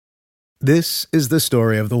This is the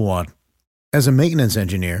story of the one. As a maintenance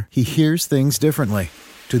engineer, he hears things differently.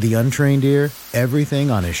 To the untrained ear,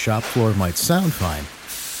 everything on his shop floor might sound fine,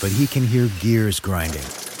 but he can hear gears grinding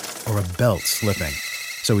or a belt slipping.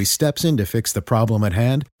 So he steps in to fix the problem at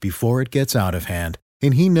hand before it gets out of hand.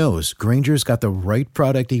 And he knows Grainger's got the right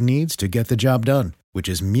product he needs to get the job done, which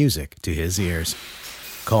is music to his ears.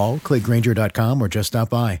 Call, click Grainger.com, or just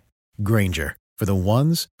stop by. Grainger, for the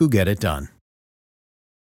ones who get it done.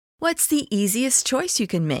 What's the easiest choice you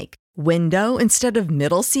can make? Window instead of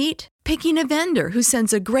middle seat? Picking a vendor who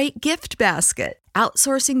sends a great gift basket?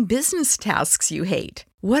 Outsourcing business tasks you hate?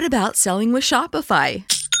 What about selling with Shopify?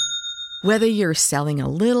 Whether you're selling a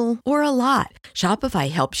little or a lot,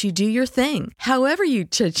 Shopify helps you do your thing, however you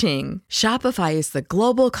cha-ching. Shopify is the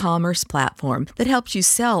global commerce platform that helps you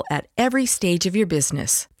sell at every stage of your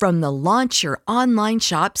business. From the launch your online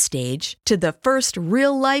shop stage to the first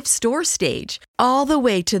real-life store stage, all the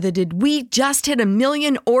way to the did we just hit a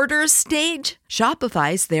million orders stage.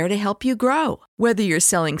 Shopify's there to help you grow. Whether you're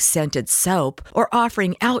selling scented soap or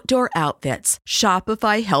offering outdoor outfits,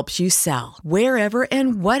 Shopify helps you sell. Wherever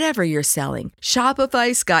and whatever you're selling,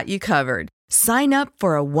 Shopify's got you covered. Sign up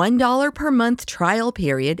for a $1 per month trial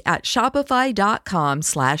period at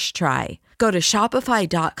shopify.com/try. Go to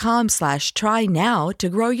shopify.com/try now to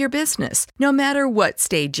grow your business, no matter what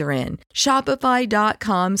stage you're in.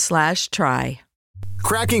 Shopify.com/try.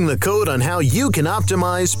 Cracking the code on how you can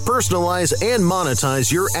optimize, personalize, and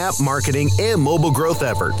monetize your app marketing and mobile growth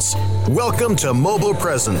efforts. Welcome to Mobile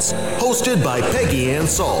Presence, hosted by Peggy Ann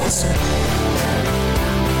Salz.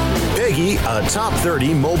 Peggy, a top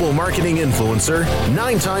 30 mobile marketing influencer,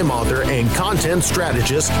 9-time author, and content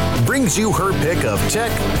strategist, brings you her pick of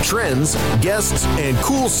tech, trends, guests, and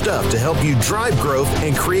cool stuff to help you drive growth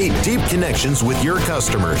and create deep connections with your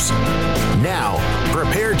customers. Now,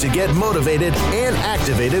 prepare to get motivated and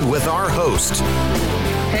activated with our host.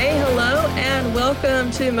 Hey, hello, and welcome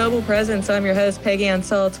to Mobile Presence. I'm your host, Peggy Ann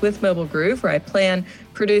Salz with Mobile Groove, where I plan,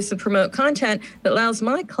 produce, and promote content that allows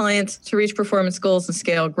my clients to reach performance goals and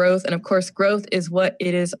scale growth. And of course, growth is what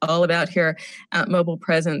it is all about here at Mobile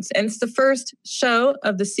Presence. And it's the first show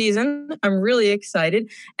of the season. I'm really excited,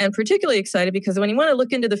 and particularly excited because when you want to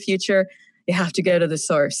look into the future, you have to go to the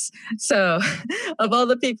source. So of all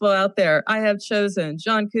the people out there, I have chosen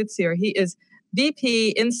John Koetsier. He is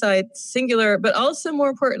VP, Insight, Singular, but also more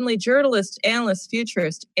importantly, journalist, analyst,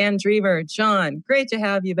 futurist, and dreamer. John, great to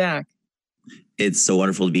have you back. It's so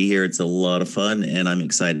wonderful to be here. It's a lot of fun, and I'm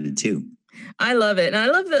excited too. I love it. And I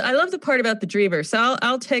love the part about the dreamer. So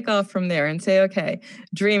I'll take off from there and say, okay,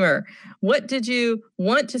 dreamer, what did you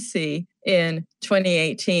want to see in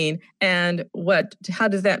 2018? And how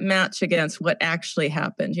does that match against what actually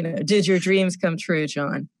happened? You know, did your dreams come true,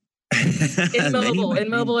 John? In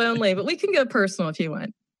mobile only, but we can go personal if you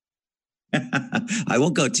want. I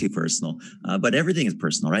won't go too personal, but everything is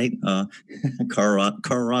personal, right? Carl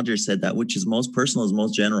Rogers said that which is most personal is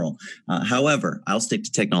most general. However, I'll stick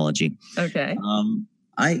to technology. Okay.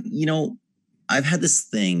 I've had this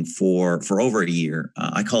thing for over a year.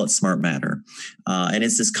 I call it Smart Matter. And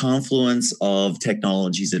it's this confluence of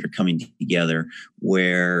technologies that are coming together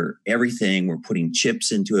where we're putting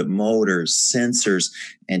chips into it, motors, sensors,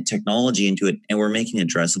 and technology into it, and we're making it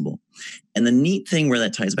addressable. And the neat thing where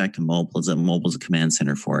that ties back to mobile is that mobile is a command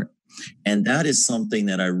center for it. And that is something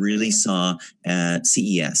that I really saw at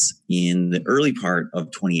CES in the early part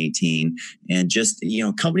of 2018. And just,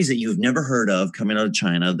 companies that you've never heard of coming out of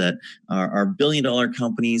China that are billion-dollar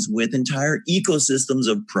companies with entire ecosystems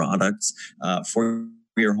of products for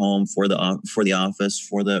your home, for the office,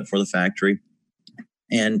 for the factory.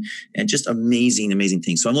 And just amazing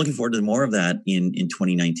things. So I'm looking forward to more of that in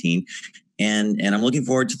 2019. And I'm looking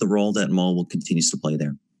forward to the role that mobile continues to play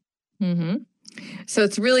there. Mm-hmm. So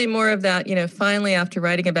it's really more of that, finally after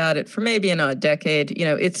writing about it for maybe a decade,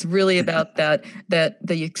 it's really about that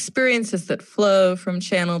the experiences that flow from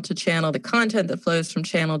channel to channel, the content that flows from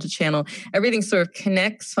channel to channel, everything sort of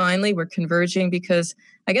connects finally. We're converging because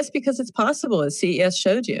it's possible, as CES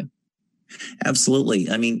showed you. Absolutely.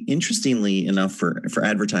 I mean, interestingly enough, for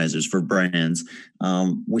advertisers, for brands,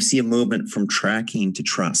 we see a movement from tracking to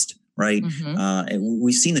trust. Right. Mm-hmm. And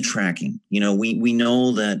we've seen the tracking. We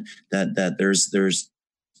know that there's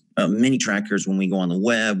many trackers when we go on the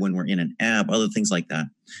web, when we're in an app, other things like that.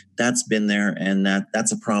 That's been there, and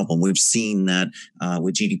that's a problem. We've seen that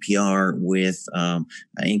with GDPR, with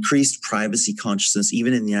increased privacy consciousness,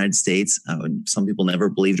 even in the United States. Some people never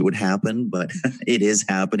believed it would happen, but it is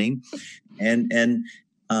happening.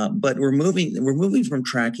 But we're moving from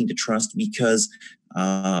tracking to trust because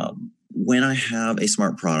when I have a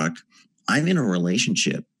smart product, I'm in a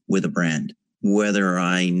relationship with a brand. whether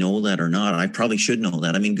I know that or not. I probably should know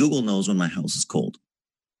that. I mean, Google knows when my house is cold,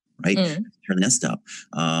 right? Turn the Nest up.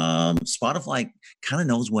 Spotify kind of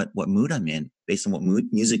knows what mood I'm in based on what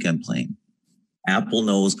music I'm playing. Apple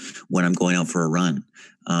knows when I'm going out for a run,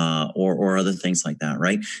 or other things like that,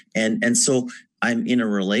 right? And so I'm in a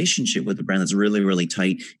relationship with the brand that's really, really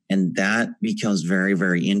tight, and that becomes very,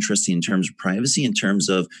 very interesting in terms of privacy, in terms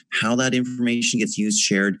of how that information gets used,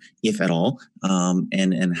 shared, if at all,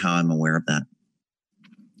 and how I'm aware of that.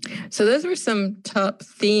 So those were some top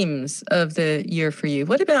themes of the year for you.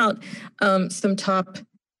 What about some top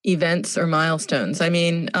events or milestones? I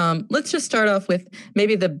mean, let's just start off with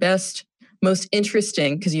maybe the best, most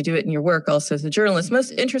interesting, because you do it in your work also as a journalist, most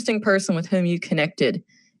interesting person with whom you connected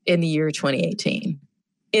in the year 2018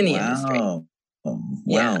 in the industry.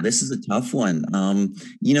 Wow, this is a tough one. I'm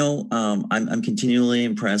continually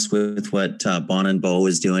impressed with what Bon Bo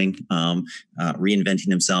is doing, reinventing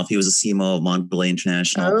himself. He was a CMO of Mondelez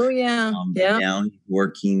International. Oh, yeah. Now he's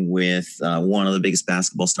working with one of the biggest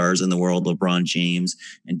basketball stars in the world, LeBron James,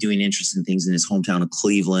 and doing interesting things in his hometown of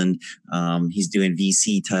Cleveland. He's doing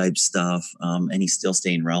VC type stuff, and he's still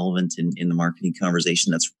staying relevant in the marketing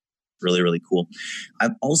conversation. That's really, really cool.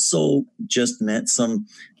 I've also just met some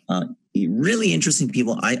really interesting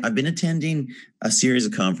people. I've been attending a series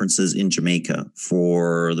of conferences in Jamaica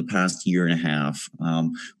for the past year and a half,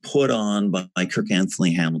 put on by Kirk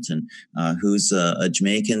Anthony Hamilton, who's a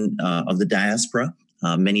Jamaican of the diaspora.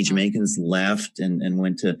 Many Jamaicans left and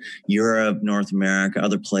went to Europe, North America,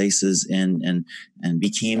 other places, and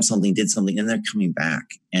became something, did something, and they're coming back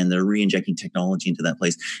and they're re-injecting technology into that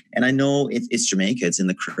place. And I know it's Jamaica, it's in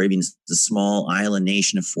the Caribbean, it's a small island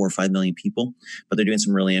nation of 4 or 5 million people, but they're doing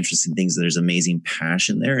some really interesting things. There's amazing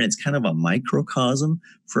passion there, and it's kind of a microcosm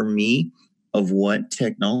for me of what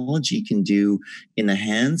technology can do in the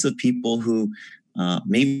hands of people who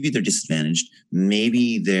maybe they're disadvantaged.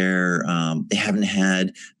 Maybe they haven't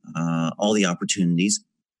had all the opportunities,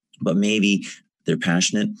 but maybe they're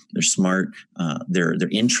passionate, they're smart, they're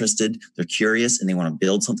interested, they're curious, and they want to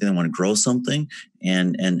build something, they want to grow something,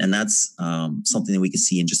 and that's something that we can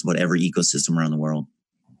see in just about every ecosystem around the world.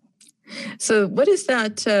 So, what is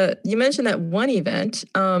that? You mentioned that one event.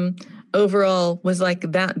 Overall, was like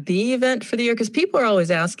that the event for the year? Because people are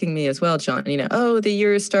always asking me as well, John, the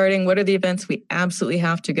year is starting. What are the events we absolutely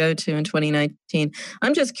have to go to in 2019?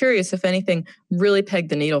 I'm just curious if anything really pegged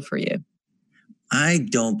the needle for you. I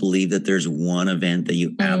don't believe that there's one event that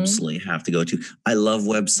you absolutely have to go to. I love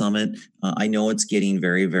Web Summit. I know it's getting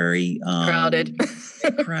very, very crowded.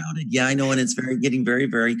 Crowded. Yeah, I know. And it's getting very,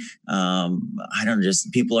 very,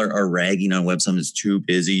 people are ragging on Web Summit. It's too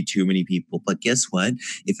busy, too many people. But guess what?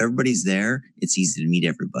 If everybody's there, it's easy to meet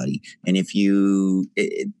everybody. And if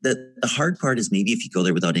the hard part is maybe if you go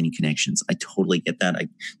there without any connections. I totally get that.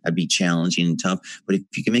 That'd be challenging and tough. But if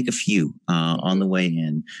you can make a few on the way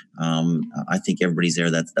in, I think everybody's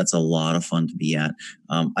there. That's a lot of fun to be at.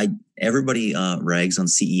 Everybody rags on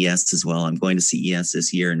CES as well. I'm going to CES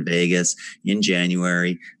this year in Vegas in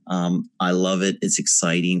January. I love it. It's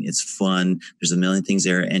exciting. It's fun. There's a million things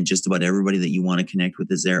there, and just about everybody that you want to connect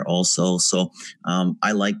with is there also. So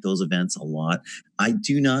I like those events a lot. I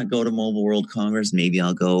do not go to Mobile World Congress. Maybe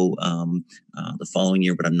I'll go the following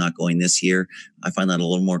year, but I'm not going this year. I find that a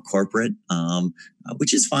little more corporate,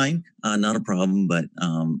 which is fine, not a problem. But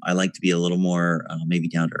I like to be a little more maybe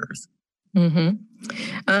down to earth. Mm-hmm.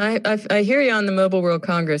 I hear you on the Mobile World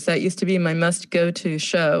Congress. That used to be my must-go-to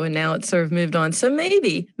show, and now it's sort of moved on. So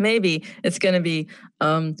maybe it's going to be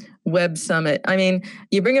Web Summit. I mean,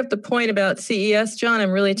 you bring up the point about CES, John.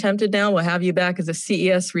 I'm really tempted now. We'll have you back as a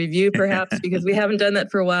CES review, perhaps, because we haven't done that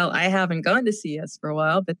for a while. I haven't gone to CES for a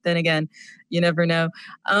while, but then again, you never know.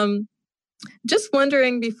 Just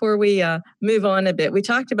wondering before we move on a bit, we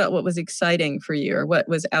talked about what was exciting for you or what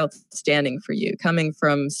was outstanding for you coming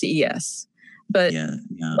from CES. But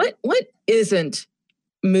what isn't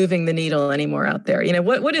moving the needle anymore out there?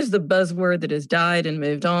 What is the buzzword that has died and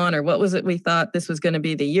moved on? Or what was it we thought this was going to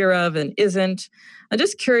be the year of and isn't? I'm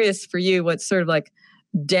just curious for you what's sort of like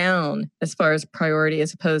down as far as priority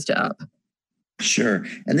as opposed to up. Sure.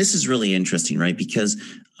 And this is really interesting, right? Because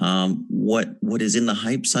what is in the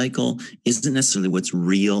hype cycle isn't necessarily what's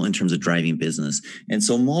real in terms of driving business. And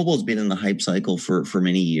so mobile's been in the hype cycle for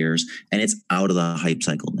many years, and it's out of the hype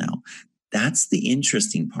cycle now. That's the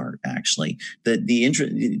interesting part, actually.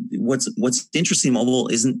 What's interesting mobile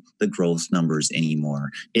isn't the growth numbers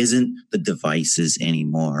anymore, isn't the devices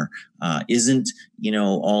anymore, isn't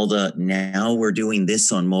all the now we're doing this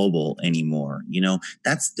on mobile anymore.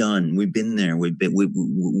 That's done. We've been there.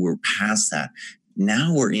 We're past that.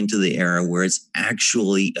 Now we're into the era where it's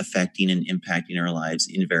actually affecting and impacting our lives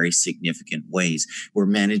in very significant ways. We're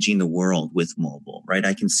managing the world with mobile, right?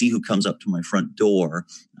 I can see who comes up to my front door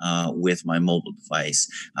with my mobile device.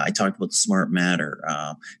 I talked about the smart matter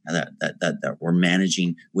that we're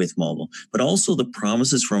managing with mobile, but also the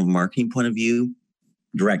promises from a marketing point of view,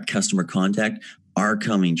 direct customer contact, are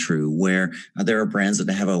coming true, where there are brands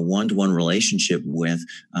that have a one-to-one relationship with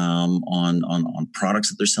on products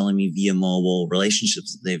that they're selling me via mobile,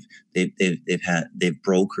 relationships that they've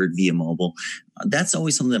brokered via mobile. That's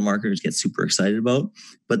always something that marketers get super excited about,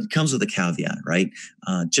 but it comes with a caveat, right?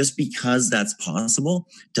 Just because that's possible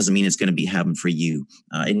doesn't mean it's going to be happening for you.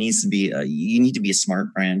 It needs to be you need to be a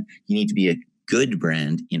smart brand. You need to be a good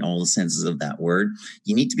brand in all the senses of that word.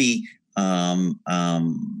 You need to be a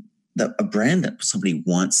brand that somebody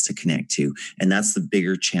wants to connect to. And that's the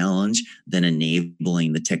bigger challenge than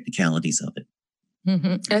enabling the technicalities of it.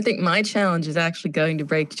 Mm-hmm. I think my challenge is actually going to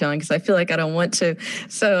break, John, because I feel like I don't want to.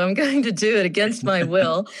 So I'm going to do it against my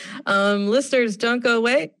will. Listeners, don't go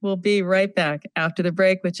away. We'll be right back after the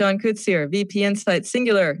break with John Koetsier, VP Insight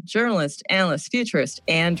Singular, journalist, analyst, futurist,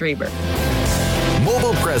 and dreamer.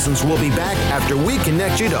 Mobile Presence will be back after we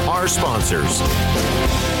connect you to our sponsors.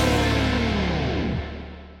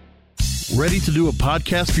 Ready to do a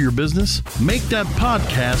podcast for your business? Make that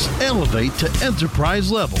podcast elevate to enterprise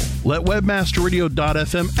level. Let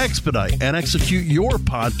webmasterradio.fm expedite and execute your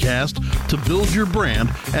podcast to build your brand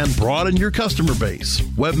and broaden your customer base.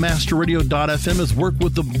 Webmasterradio.fm has worked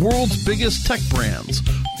with the world's biggest tech brands,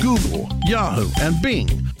 Google, Yahoo, and Bing,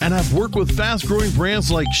 and have worked with fast-growing brands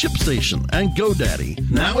like ShipStation and GoDaddy.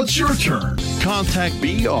 Now it's your turn. Contact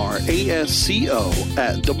BRASCO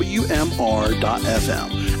at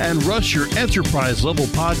WMR.fm and rush your enterprise-level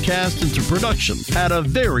podcast into production at a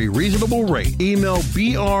very reasonable rate. Email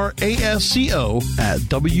BRASCO at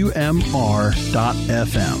WMR.fm.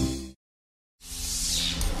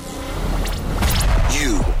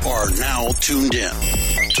 You are now tuned in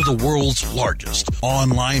to the world's largest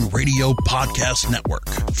online radio podcast network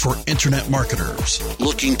for internet marketers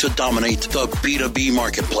looking to dominate the B2B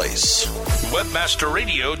marketplace.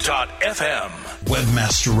 Webmasterradio.fm.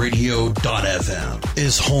 Webmasterradio.fm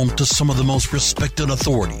is home to some of the most respected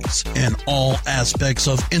authorities in all aspects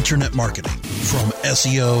of internet marketing, from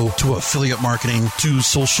SEO to affiliate marketing to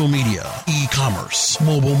social media, e-commerce,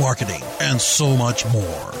 mobile marketing, and so much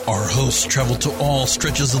more. Our hosts travel to all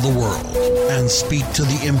stretches of the world and speak to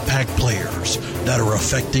the impact players that are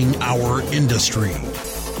affecting our industry.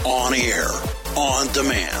 On air, on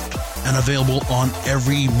demand, and available on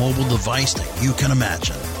every mobile device that you can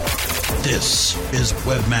imagine. This is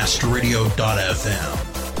webmasterradio.fm.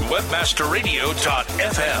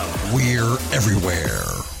 Webmasterradio.fm. We're everywhere.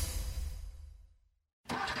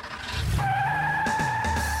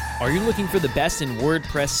 Are you looking for the best in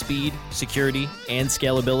WordPress speed, security, and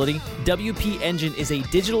scalability? WP Engine is a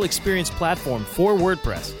digital experience platform for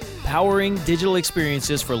WordPress, powering digital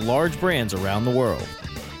experiences for large brands around the world.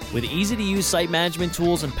 With easy-to-use site management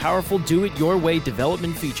tools and powerful do-it-your-way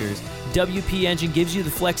development features, WP Engine gives you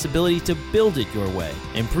the flexibility to build it your way.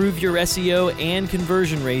 Improve your SEO and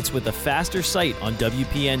conversion rates with a faster site on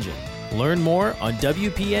WP Engine. Learn more on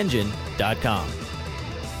WPEngine.com.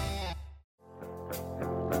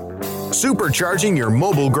 Supercharging your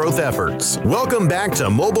mobile growth efforts. Welcome back to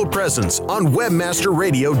Mobile Presence on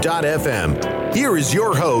webmasterradio.fm. Here is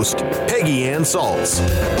your host, Peggy Ann Salz.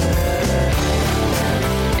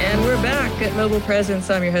 And we're back at Mobile Presence.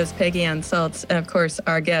 I'm your host, Peggy Ann Salz, and of course,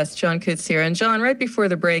 our guest, John Koetsier. And John, right before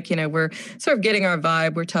the break, we're sort of getting our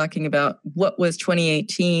vibe. We're talking about what was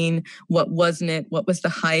 2018, what wasn't it, what was the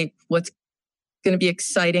hype, what's going to be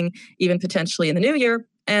exciting, even potentially in the new year.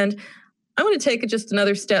 And I want to take just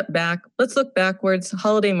another step back. Let's look backwards.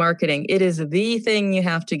 Holiday marketing. It is the thing you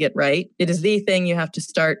have to get right. It is the thing you have to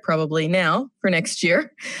start probably now for next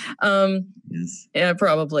year. Yes. Yeah,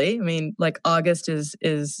 probably. I mean, like August is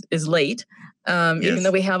late. Yes. Even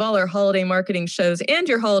though we have all our holiday marketing shows and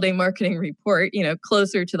your holiday marketing report,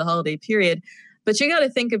 closer to the holiday period. But you got to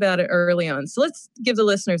think about it early on. So let's give the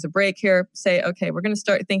listeners a break here. Say, okay, we're going to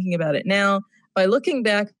start thinking about it now by looking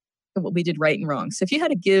back at what we did right and wrong. So if you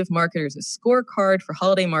had to give marketers a scorecard for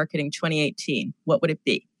holiday marketing 2018, what would it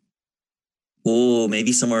be? Oh,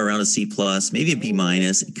 maybe somewhere around a C+, maybe a B-.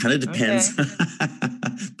 It kind of depends,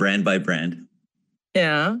 brand by brand.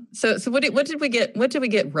 Yeah. So what did we get? What did we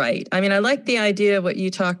get right? I mean, I like the idea of what you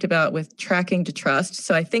talked about with tracking to trust.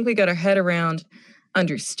 So I think we got our head around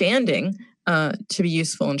understanding to be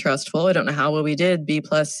useful and trustful. I don't know how well we did, B+,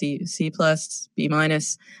 C+, B-,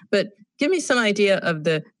 but give me some idea of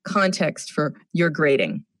the context for your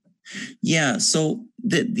grading. Yeah. So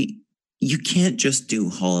the you can't just do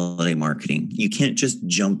holiday marketing. You can't just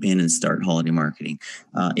jump in and start holiday marketing.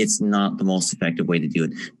 It's not the most effective way to do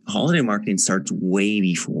it. Holiday marketing starts way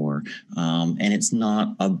before, and it's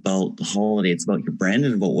not about the holiday. It's about your brand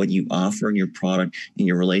and about what you offer in your product and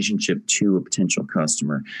your relationship to a potential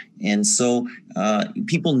customer. And so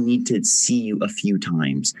people need to see you a few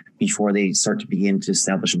times before they start to begin to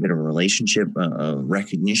establish a bit of a relationship,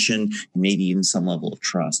 recognition, and maybe even some level of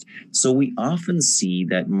trust. So we often see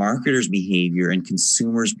that marketers' behavior and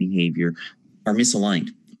consumers' behavior are misaligned.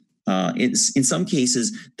 In some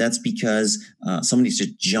cases, that's because somebody's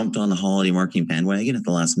just jumped on the holiday marketing bandwagon at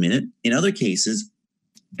the last minute. In other cases,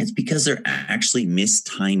 it's because they're actually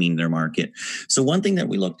mistiming their market. So one thing that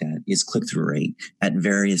we looked at is click-through rate at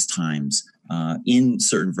various times in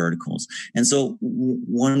certain verticals. And so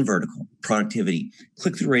one vertical, productivity,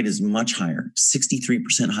 click-through rate is much higher,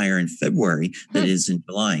 63% higher in February than it is in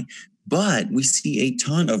July. But we see a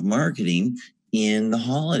ton of marketing in the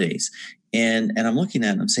holidays. And I'm looking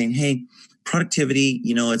at it, I'm saying, hey, productivity,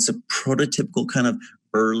 it's a prototypical kind of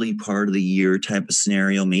early part of the year type of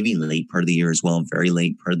scenario, maybe late part of the year as well, very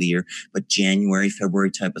late part of the year, but January,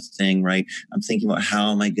 February type of thing, right? I'm thinking about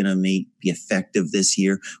how am I going to be effective this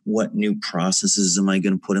year? What new processes am I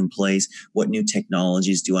going to put in place? What new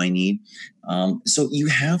technologies do I need? So you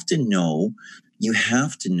have to know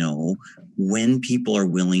when people are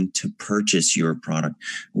willing to purchase your product.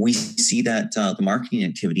 We see that the marketing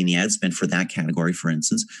activity and the ad spend for that category, for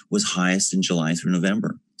instance, was highest in July through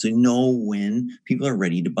November. So know when people are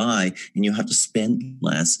ready to buy, and you'll have to spend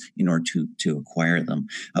less in order to acquire them.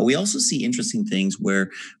 We also see interesting things where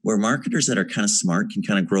marketers that are kind of smart can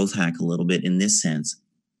kind of growth hack a little bit in this sense.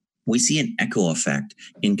 We see an echo effect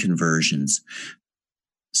in conversions.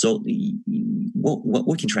 So what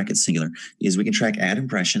we can track at Singular is we can track ad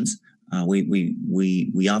impressions. We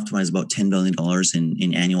optimize about $10 billion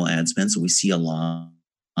in annual ad spend. So we see a lot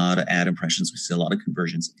of ad impressions. We see a lot of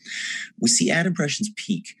conversions. We see ad impressions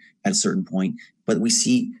peak at a certain point, but we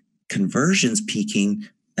see conversions peaking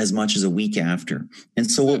as much as a week after. And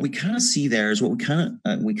so what we kind of see there is we kind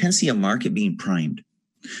of see a market being primed.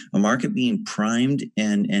 A market being primed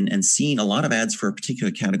and seeing a lot of ads for a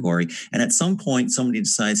particular category. And at some point, somebody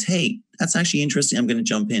decides, hey, that's actually interesting. I'm going to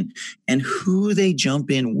jump in. And who they jump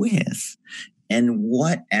in with and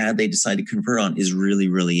what ad they decide to convert on is really,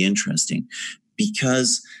 really interesting,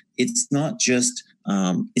 because it's not just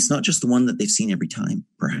the one that they've seen every time,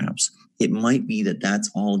 perhaps. It might be that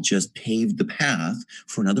that's all just paved the path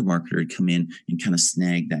for another marketer to come in and kind of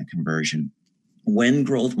snag that conversion. When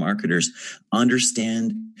growth marketers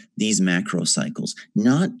understand these macro cycles,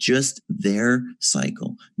 not just their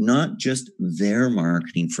cycle, not just their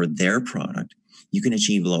marketing for their product, you can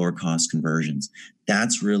achieve lower cost conversions.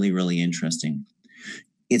 That's really, really interesting.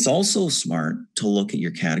 It's also smart to look at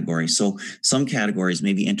your category. So some categories,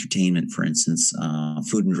 maybe entertainment, for instance,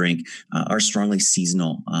 food and drink, are strongly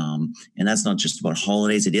seasonal. And that's not just about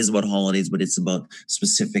holidays. It is about holidays, but it's about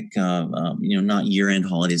specific, not year-end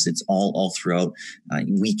holidays. It's all throughout,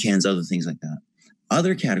 weekends, other things like that.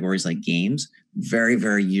 Other categories like games, very,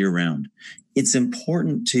 very year-round. It's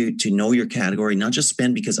important to know your category, not just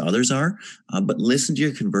spend because others are, but listen to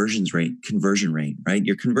your conversion rate, right?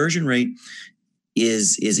 Your conversion rate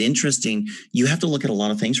is interesting. You have to look at a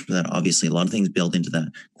lot of things for that. Obviously, a lot of things built into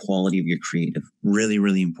that. Quality of your creative, really,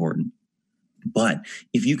 really important. But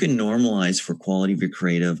if you can normalize for quality of your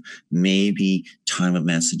creative, maybe time of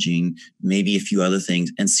messaging, maybe a few other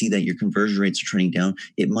things, and see that your conversion rates are trending down,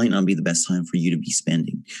 it might not be the best time for you to be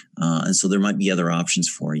spending. And so there might be other options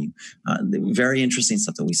for you. Very interesting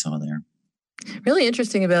stuff that we saw there. Really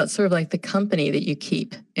interesting about sort of like the company that you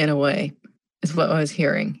keep in a way. Is what I was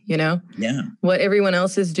hearing, Yeah. What everyone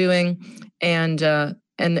else is doing and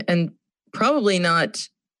probably not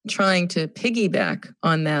trying to piggyback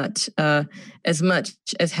on that as much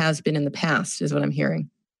as has been in the past is what I'm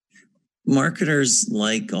hearing. Marketers,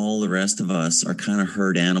 like all the rest of us, are kind of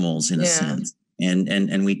herd animals in a sense.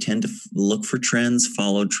 And we tend to look for trends,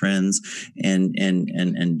 follow trends,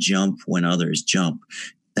 and jump when others jump.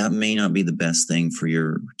 That may not be the best thing for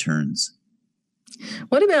your returns.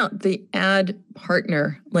 What about the ad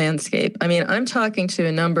partner landscape? I mean, I'm talking to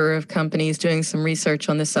a number of companies doing some research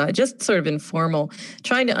on this side, just sort of informal,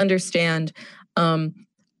 trying to understand,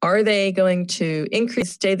 are they going to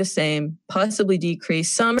increase, stay the same, possibly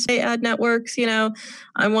decrease? Some say ad networks,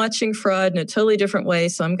 I'm watching fraud in a totally different way,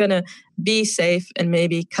 so I'm going to be safe and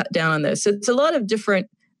maybe cut down on those. So it's a lot of different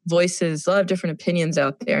voices, a lot of different opinions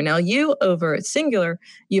out there. Now, you over at Singular,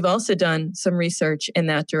 you've also done some research in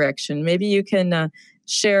that direction. Maybe you can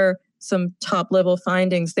share some top level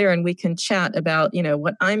findings there, and we can chat about,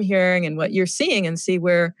 what I'm hearing and what you're seeing, and see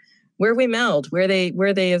where where we meld, where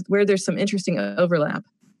there's some interesting overlap.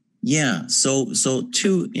 Yeah. So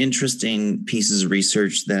two interesting pieces of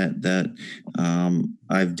research that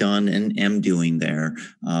I've done and am doing there.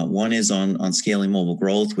 One is on scaling mobile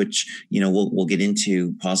growth, which, we'll get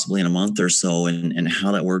into possibly in a month or so, and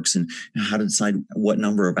how that works and how to decide what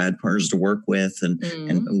number of ad partners to work with and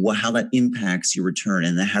how that impacts your return.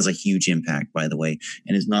 And that has a huge impact, by the way,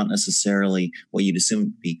 and is not necessarily what you'd assume it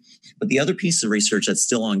would be. But the other piece of research that's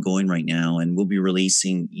still ongoing right now, and we'll be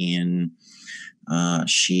releasing in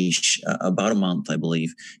about a month, I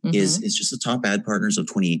believe, is just the top ad partners of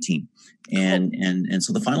 2018. And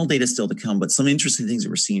so the final data is still to come, but some interesting things that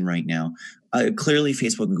we're seeing right now. Clearly,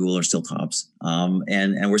 Facebook and Google are still tops.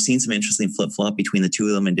 And we're seeing some interesting flip-flop between the two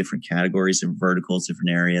of them in different categories and verticals,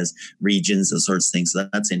 different areas, regions, those sorts of things. So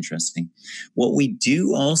that's interesting. What we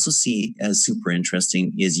do also see as super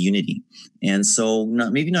interesting is Unity. And so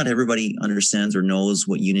maybe not everybody understands or knows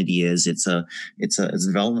what Unity is. It's a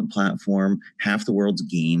development platform. Half the world's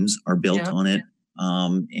games are built on it.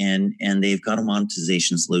 And they've got a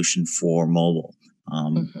monetization solution for mobile.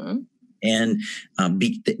 And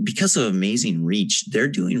because of amazing reach, they're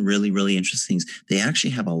doing really, really interesting things. They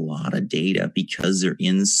actually have a lot of data because they're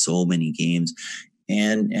in so many games.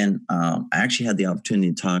 And I actually had the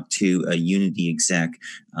opportunity to talk to a Unity exec,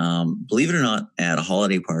 believe it or not, at a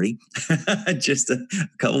holiday party just a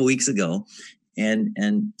couple of weeks ago.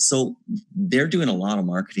 And so they're doing a lot of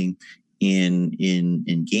marketing in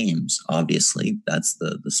games. Obviously, that's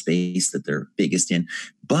the space that they're biggest in,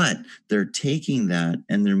 but they're taking that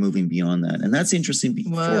and they're moving beyond that. And that's interesting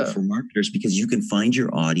for marketers, because you can find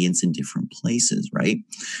your audience in different places, right?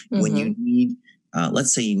 When you need,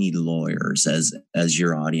 let's say you need lawyers as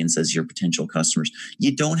your audience, as your potential customers,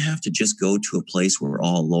 you don't have to just go to a place where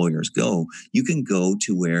all lawyers go. You can go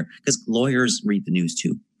to because lawyers read the news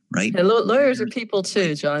too. Right? And lawyers are people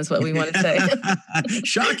too, John, is what we want to say.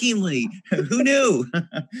 Shockingly, who knew?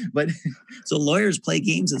 But so lawyers play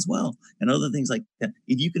games as well and other things like that.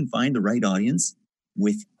 If you can find the right audience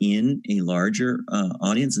within a larger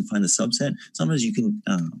audience and find the subset, sometimes you can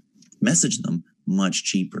message them much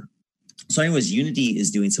cheaper. So anyways, Unity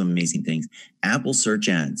is doing some amazing things. Apple search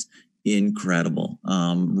ads, incredible,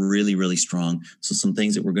 really, really strong. So some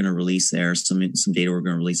things that we're going to release there, some data we're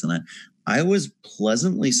going to release on that. I was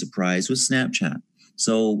pleasantly surprised with Snapchat.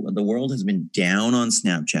 So the world has been down on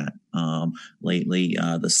Snapchat lately.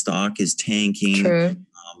 The stock is tanking. True.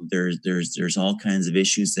 There's all kinds of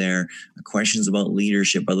issues there, questions about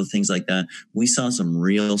leadership, other things like that. We saw some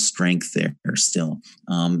real strength there still,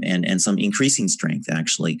 and some increasing strength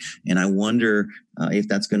actually. And I wonder if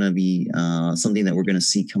that's going to be something that we're going to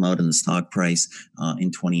see come out in the stock price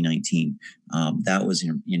in 2019. That was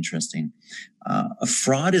interesting.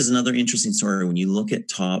 Fraud is another interesting story. When you look at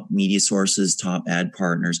top media sources, top ad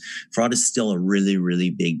partners, fraud is still a really, really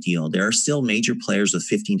big deal. There are still major players with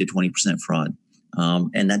 15 to 20% fraud.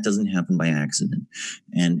 And that doesn't happen by accident.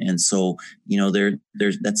 And so,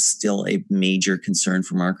 that's still a major concern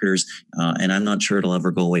for marketers. And I'm not sure it'll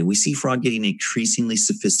ever go away. We see fraud getting increasingly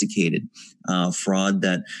sophisticated, fraud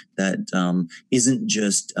that isn't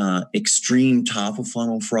just extreme top of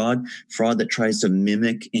funnel fraud that tries to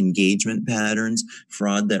mimic engagement patterns,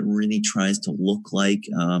 fraud that really tries to look like,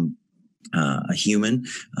 a human.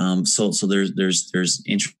 So there's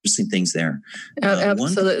interesting things there.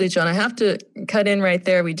 Absolutely, John. I have to cut in right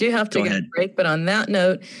there. We do have to get a break, but on that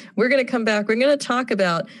note, we're going to come back. We're going to talk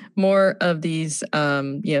about more of these,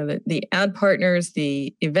 the ad partners,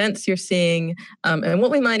 the events you're seeing, and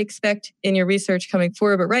what we might expect in your research coming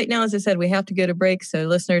forward. But right now, as I said, we have to go to break. So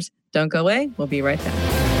listeners, don't go away. We'll be right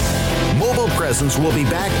back. Mobile Presence will be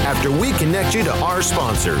back after we connect you to our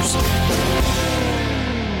sponsors.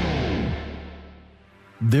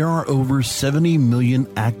 There are over 70 million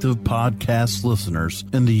active podcast listeners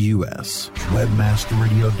in the U.S.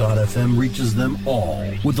 Webmasterradio.fm reaches them all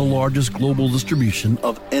with the largest global distribution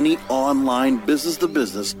of any online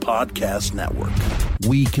business-to-business podcast network.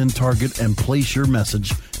 We can target and place your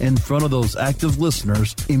message in front of those active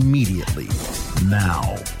listeners immediately.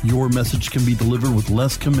 Now, your message can be delivered with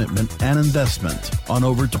less commitment and investment on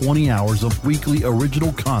over 20 hours of weekly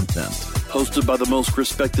original content hosted by the most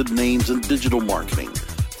respected names in digital marketing,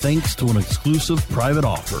 thanks to an exclusive private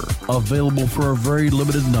offer available for a very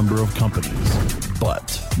limited number of companies.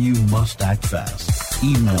 But you must act fast.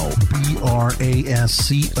 Email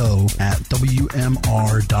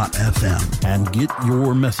brasco@wmr.fm and get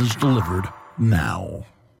your message delivered now.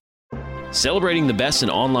 Celebrating the best in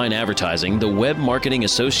online advertising, the Web Marketing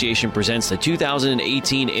Association presents the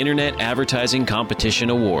 2018 Internet Advertising Competition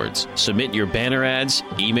Awards. Submit your banner ads,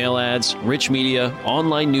 email ads, rich media,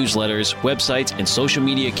 online newsletters, websites, and social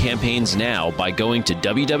media campaigns now by going to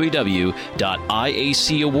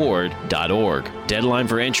www.iacaward.org. Deadline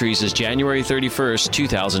for entries is January 31st,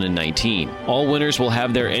 2019. All winners will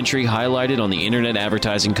have their entry highlighted on the Internet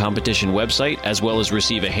Advertising Competition website, as well as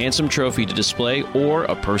receive a handsome trophy to display or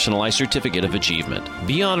a personalized certificate of achievement.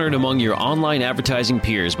 Be honored among your online advertising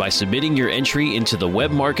peers by submitting your entry into the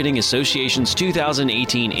Web Marketing Association's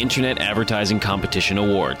 2018 Internet Advertising Competition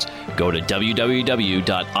Awards. Go to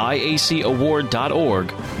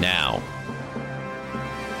www.iacaward.org now.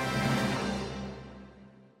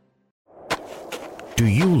 Do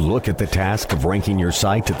you look at the task of ranking your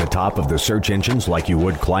site at the top of the search engines like you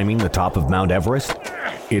would climbing the top of Mount Everest?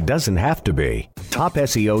 It doesn't have to be.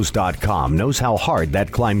 TopSEOs.com knows how hard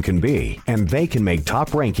that climb can be, and they can make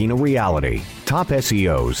top ranking a reality. Top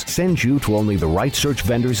SEOs sends you to only the right search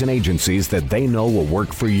vendors and agencies that they know will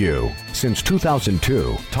work for you. Since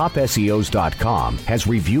 2002, TopSEOs.com has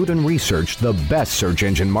reviewed and researched the best search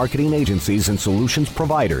engine marketing agencies and solutions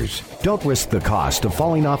providers. Don't risk the cost of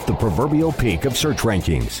falling off the proverbial peak of search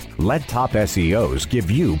rankings. Let Top SEOs give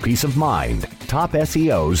you peace of mind.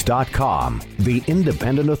 TopSEOs.com, the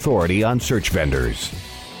independent authority on search vendors.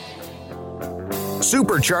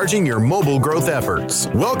 Supercharging your mobile growth efforts.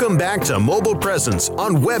 Welcome back to Mobile Presence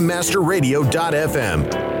on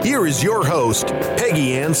WebmasterRadio.fm. Here is your host,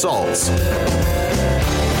 Peggy Ann Salz.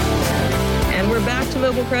 And we're back to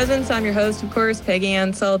Mobile Presence. I'm your host, of course, Peggy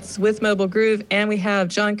Ann Salz with Mobile Groove, and we have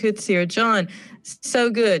John Koetsier. John, so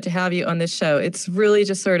good to have you on this show. It's really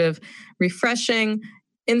just sort of refreshing,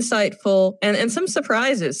 insightful, and some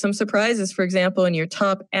surprises. Some surprises, for example, in your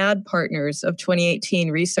top ad partners of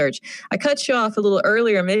 2018 research. I cut you off a little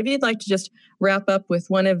earlier. Maybe you'd like to just wrap up with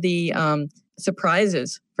one of the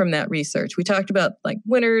surprises from that research. We talked about like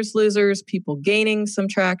winners, losers, people gaining some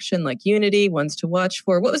traction, like Unity, ones to watch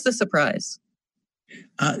for. What was the surprise?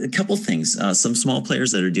 A couple things, some small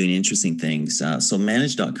players that are doing interesting things. So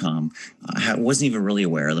Manage.com, I wasn't even really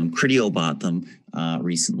aware of them. Criteo bought them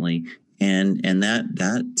recently. And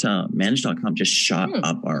that Manage.com just shot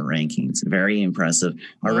up our rankings. Very impressive.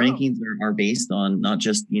 Our rankings are based on not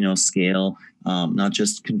just, scale, not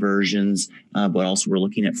just conversions, but also we're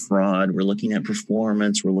looking at fraud, we're looking at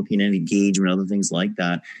performance, we're looking at engagement, other things like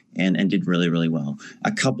that, and did really, really well.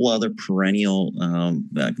 A couple other perennial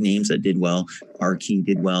names that did well. Archie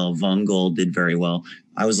did well. Vungle did very well.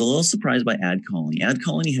 I was a little surprised by AdColony.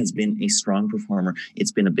 AdColony has been a strong performer.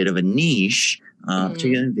 It's been a bit of a niche,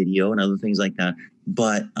 particularly in video and other things like that.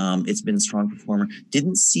 But it's been a strong performer.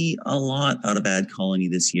 Didn't see a lot out of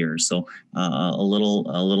AdColony this year, so a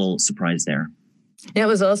little surprised there. Yeah, it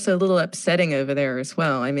was also a little upsetting over there as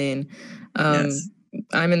well. I mean, Yes.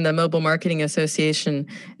 I'm in the Mobile Marketing Association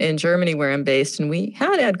in Germany where I'm based, and we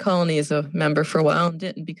had AdColony as a member for a while and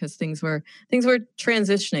didn't because things were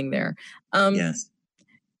transitioning there. Yes.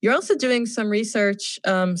 You're also doing some research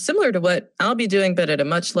similar to what I'll be doing, but at a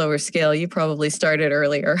much lower scale. You probably started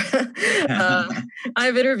earlier.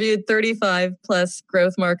 I've interviewed 35 plus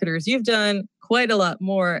growth marketers. You've done quite a lot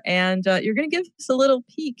more, and you're going to give us a little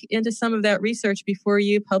peek into some of that research before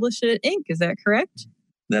you publish it at Inc. Is that correct?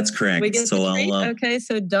 That's correct. So okay,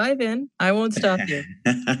 so dive in. I won't stop you.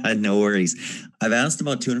 No worries. I've asked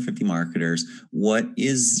about 250 marketers, what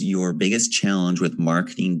is your biggest challenge with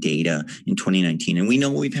marketing data in 2019? And we know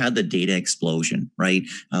we've had the data explosion, right?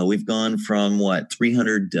 We've gone from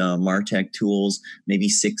 300 MarTech tools, maybe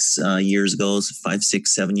 6 years ago, 5,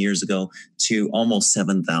 6, 7 years ago, to almost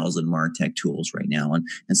 7,000 MarTech tools right now.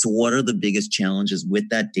 And so what are the biggest challenges with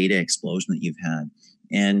that data explosion that you've had?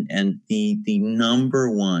 And the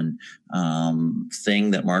number one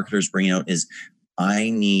thing that marketers bring out is I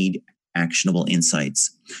need actionable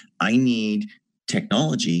insights. I need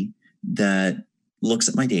technology that looks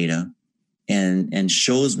at my data and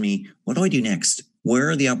shows me, what do I do next? Where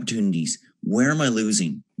are the opportunities? Where am I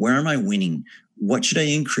losing? Where am I winning? What should I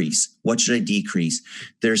increase? What should I decrease?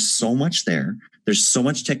 There's so much there. There's so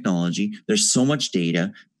much technology. There's so much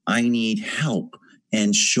data. I need help,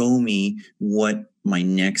 and show me what my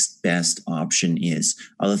next best option is.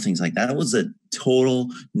 Other things like that. That was a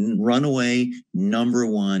total runaway number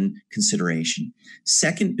one consideration.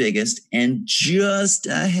 Second biggest, and just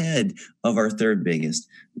ahead of our third biggest,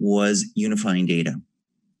 was unifying data.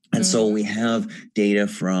 And so we have data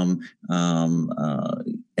from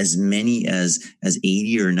as many as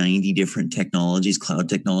 80 or 90 different technologies, cloud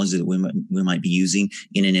technologies that we might be using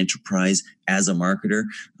in an enterprise as a marketer.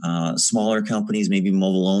 Smaller companies, maybe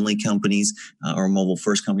mobile-only companies or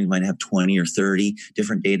mobile-first companies might have 20 or 30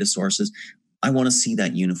 different data sources. I want to see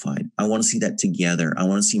that unified. I want to see that together. I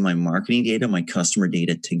want to see my marketing data, my customer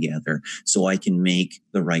data together so I can make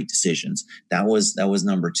the right decisions. That was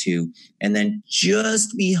number 2. And then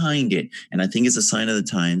just behind it, and I think it's a sign of the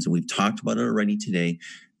times, and we've talked about it already today,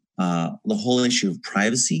 the whole issue of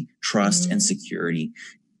privacy, trust, and security.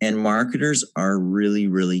 And marketers are really,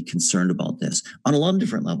 really concerned about this on a lot of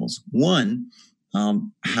different levels. One,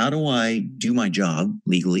 how do I do my job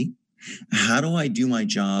legally? How do I do my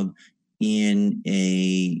job in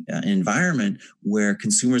an environment where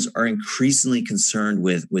consumers are increasingly concerned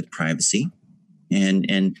with privacy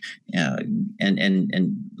and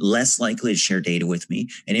less likely to share data with me,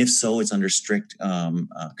 and if so, it's under strict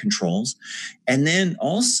controls. And then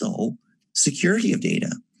also security of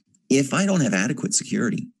data. If I don't have adequate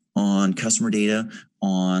security on customer data,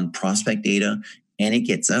 on prospect data, and it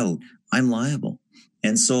gets out, I'm liable.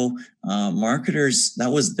 And so marketers, that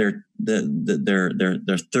was their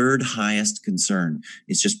third highest concern.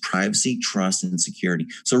 It's just privacy, trust, and security.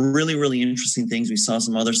 So really, really interesting things. We saw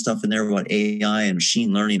some other stuff in there about AI and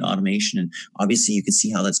machine learning, automation, and obviously you can see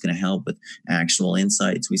how that's going to help with actual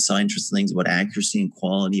insights. We saw interesting things about accuracy and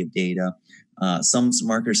quality of data. Some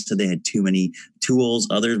marketers said they had too many tools.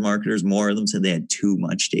 Other marketers, more of them, said they had too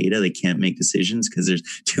much data. They can't make decisions because there's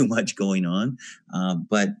too much going on.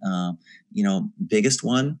 But biggest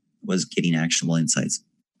one was getting actionable insights.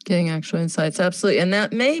 Getting actual insights, absolutely. And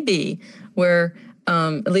that may be where,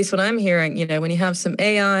 at least what I'm hearing, when you have some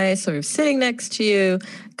AI sort of sitting next to you,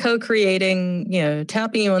 co-creating,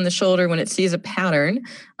 tapping you on the shoulder when it sees a pattern,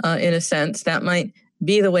 in a sense, that might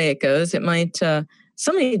be the way it goes. It might,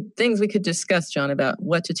 so many things we could discuss, John, about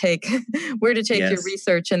what to take, where to take your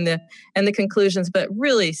research and the conclusions. But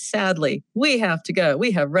really, sadly, we have to go.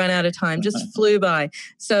 We have run out of time, just flew by.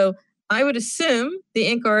 So I would assume the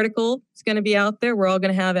Inc. article is going to be out there. We're all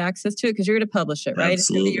going to have access to it because you're going to publish it, right?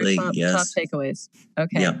 Absolutely, it's going to be your top takeaways.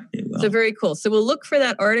 Okay. Yeah, it will. So very cool. So we'll look for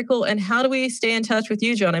that article. And how do we stay in touch with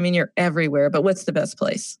you, John? I mean, you're everywhere, but what's the best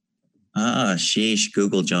place? Sheesh,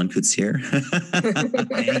 Google John Koetsier.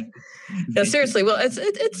 No, seriously. Well, it's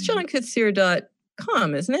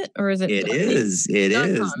johnkoetsier.com, isn't it? Or is it? It is. It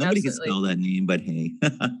is. .com, Nobody can spell that name, but hey.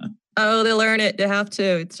 Oh, they'll learn it. They have to.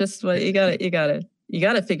 It's just what you got to. You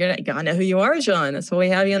got to figure it out. You got to know who you are, John. That's why we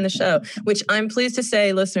have you on the show, which I'm pleased to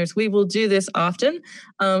say, listeners, we will do this often.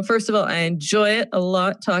 First of all, I enjoy it a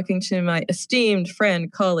lot talking to my esteemed friend,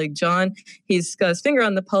 colleague, John. He's got his finger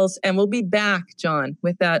on the pulse, and we'll be back, John,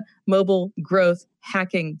 with that mobile growth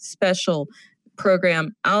hacking special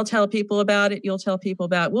program. I'll tell people about it. You'll tell people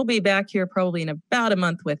about it. We'll be back here probably in about a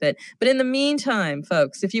month with it. But in the meantime,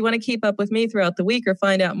 folks, if you want to keep up with me throughout the week or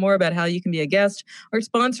find out more about how you can be a guest or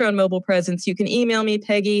sponsor on Mobile Presence, you can email me,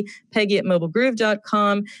 Peggy at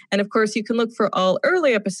mobilegroove.com. And of course, you can look for all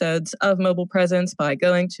early episodes of Mobile Presence by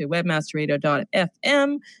going to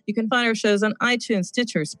webmasterradio.fm. You can find our shows on iTunes,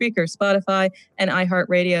 Stitcher, Spreaker, Spotify, and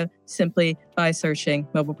iHeartRadio simply by searching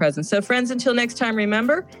Mobile Presence. So friends, until next time,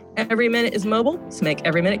 remember, every minute is mobile, so make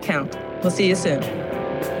every minute count. We'll see you soon.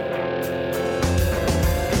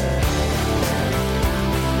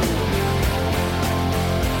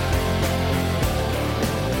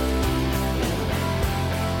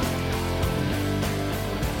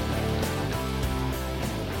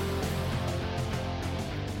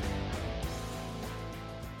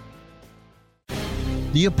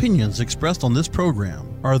 The opinions expressed on this program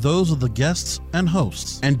are those of the guests and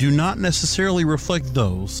hosts and do not necessarily reflect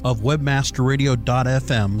those of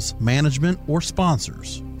WebmasterRadio.fm's management or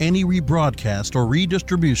sponsors. Any rebroadcast or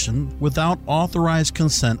redistribution without authorized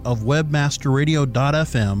consent of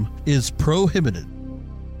WebmasterRadio.fm is prohibited.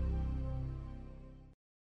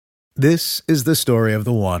 This is the story of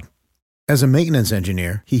the one. As a maintenance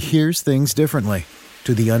engineer, he hears things differently.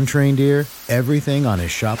 To the untrained ear, everything on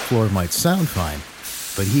his shop floor might sound fine,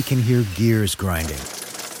 but he can hear gears grinding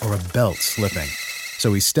or a belt slipping.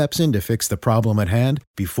 So he steps in to fix the problem at hand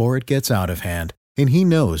before it gets out of hand. And he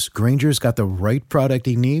knows Grainger's got the right product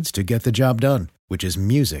he needs to get the job done, which is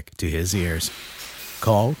music to his ears.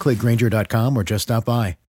 Call, click Grainger.com, or just stop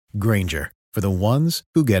by. Grainger, for the ones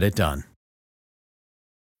who get it done.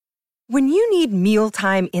 When you need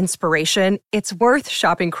mealtime inspiration, it's worth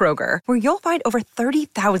shopping Kroger, where you'll find over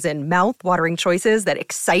 30,000 mouth-watering choices that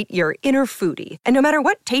excite your inner foodie. And no matter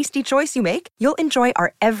what tasty choice you make, you'll enjoy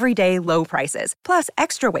our everyday low prices, plus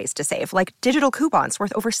extra ways to save, like digital coupons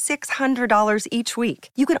worth over $600 each week.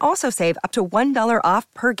 You can also save up to $1 off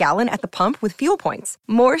per gallon at the pump with fuel points.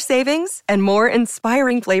 More savings and more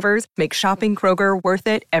inspiring flavors make shopping Kroger worth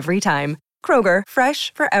it every time. Kroger,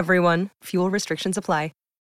 fresh for everyone. Fuel restrictions apply.